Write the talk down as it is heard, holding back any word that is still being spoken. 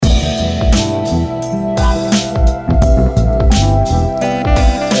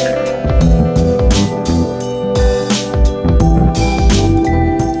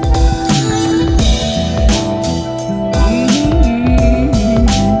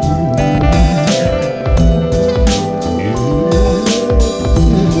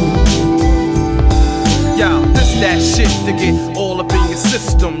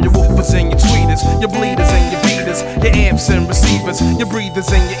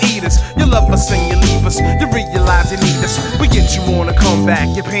breathers and your eaters. You love us and you leave us. You realize you need us. We get you on a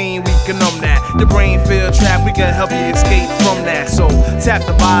comeback. Your pain, we can numb that. Your brain feel trapped. We can help you escape from that. So tap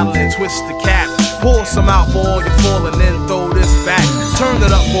the bottle and twist the cap. Pour some out for all your falling, then throw this back. Turn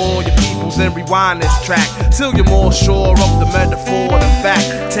it up for all your peoples and rewind this track till you're more sure of the metaphor, the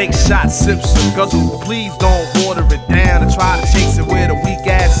fact. Take shots, sips, and guzzle. Please don't water it down and try to chase it with a weak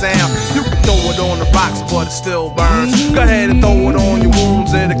ass sound. You can throw it on the rocks, but it still burns. Go ahead and throw it on your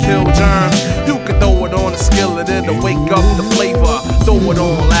wounds, it'll kill germs. You can throw it on the skillet, it'll wake up the flavor. Throw it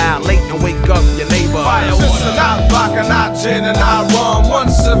on loud, late and wake up your neighbor. Firewater, not vodka, not gin, and not rum. One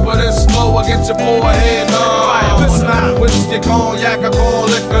sip of this flow will get your forehead numb. This not whiskey, cognac, or cold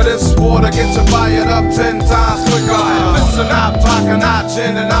liquor. This water get you fired up 10 times quicker. This not vodka, not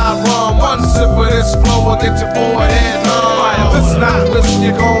gin, and not rum. One sip of this flow will get your forehead numb. This not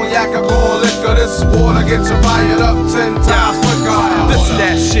whiskey, cognac, or cold liquor. This water get you fired up 10 times quicker. This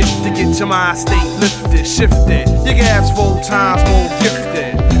that shit to get your mind state lifted, shifted. Your gas 4 times more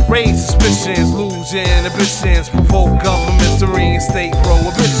gifted. Raise suspicions, lose your inhibitions, provoke governments to reinstate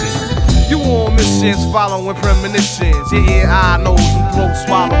prohibition. You on missions, following premonitions. Your ear, eye, nose, and throat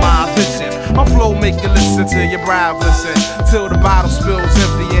swallow my vision. My flow make you listen to your brow glisten till the bottle spills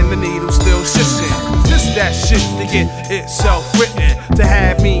empty and the needle still shishing. This that shit to get itself written, to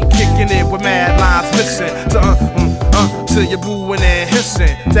have me kicking it with mad lines missing. Till you're booing and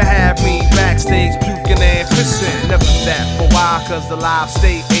hissing, to have me backstage puking and pissing. Never that for why, cause the live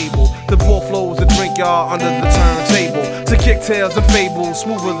stay able to pour flows and drink y'all under the turntable. To kick tales and fables,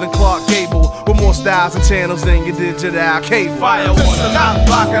 smoother than Clark Gable, with more styles and channels than your digital cable. Firewater, not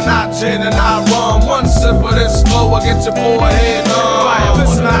vodka, not gin, and not rum. One sip of this flow will get your forehead numb.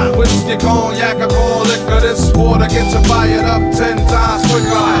 This not whiskey, cognac, or cold liquor. This water get you fired up 10 times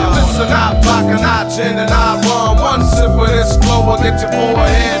quicker. This not vodka, not gin, and not rum. One sip of this flow will get your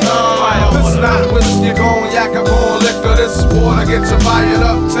forehead numb. This not whiskey, cognac, or cold liquor. This water get you fired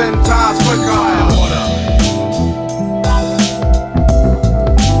up 10 times